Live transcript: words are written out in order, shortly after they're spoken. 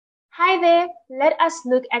Hi there, let us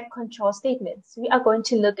look at control statements. We are going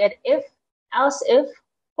to look at if, else if,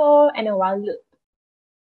 for, and a while loop.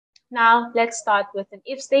 Now let's start with an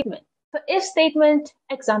if statement. For if statement,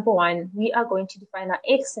 example 1, we are going to define our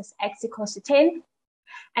x as x equals to 10.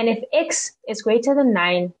 And if x is greater than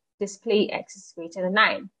 9, display x is greater than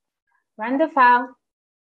 9. Run the file,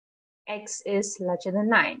 x is larger than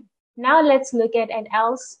 9. Now let's look at an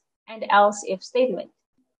else and else if statement.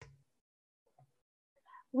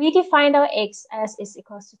 We defined our x as is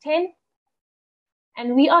equals to 10.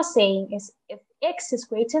 And we are saying is if x is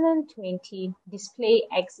greater than 20, display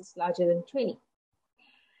x is larger than 20.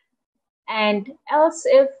 And else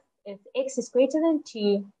if x is greater than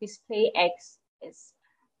 2, display x is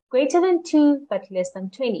greater than 2 but less than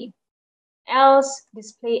 20. Else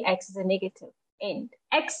display x is a negative. And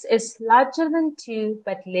x is larger than 2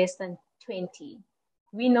 but less than 20.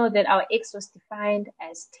 We know that our x was defined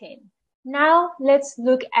as 10. Now let's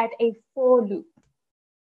look at a for loop.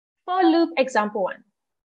 For loop example 1.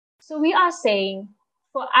 So we are saying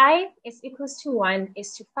for I is equals to 1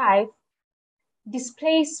 is to 5,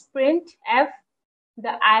 display sprint f,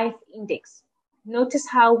 the ith index. Notice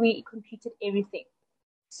how we computed everything.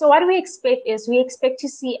 So what we expect is we expect to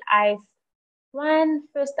see ith 1,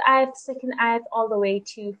 first ith, second ith, all the way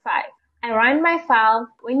to 5. I run my file.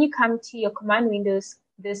 When you come to your command windows,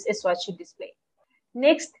 this is what should display.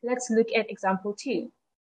 Next, let's look at example 2,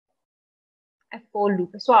 a for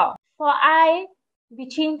loop as well. For I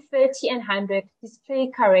between 30 and 100, display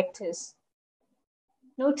characters.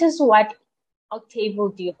 Notice what Octave will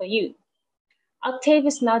do for you. Octave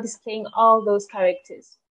is now displaying all those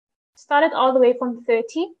characters. Started all the way from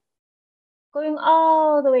 30, going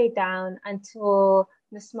all the way down until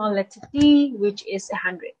the small letter D, which is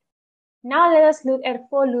 100. Now let us look at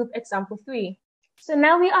for loop example 3. So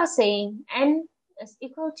now we are saying n is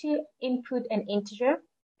equal to input an integer.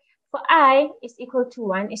 For I is equal to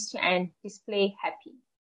 1 is to n, display happy,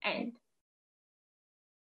 and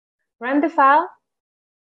run the file.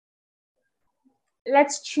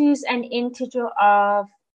 Let's choose an integer of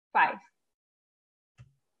 5.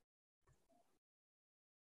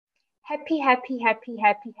 Happy, happy, happy,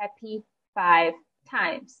 happy, happy 5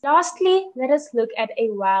 times. Lastly, let us look at a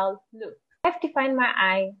while loop. I've defined my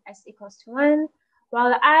I as equals to 1,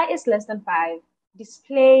 while I is less than 5,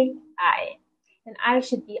 display I. And I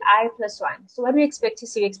should be I plus 1. So what do we expect to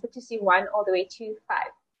see? We expect to see 1 all the way to 5.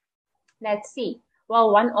 Let's see.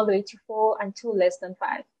 Well, 1 all the way to 4 until less than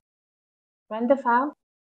 5. Run the file.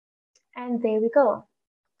 And there we go.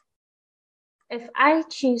 If I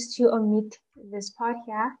choose to omit this part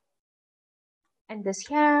here and this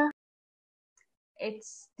here,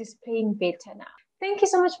 it's displaying better now. Thank you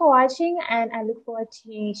so much for watching, and I look forward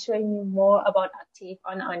to showing you more about Octave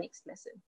on our next lesson.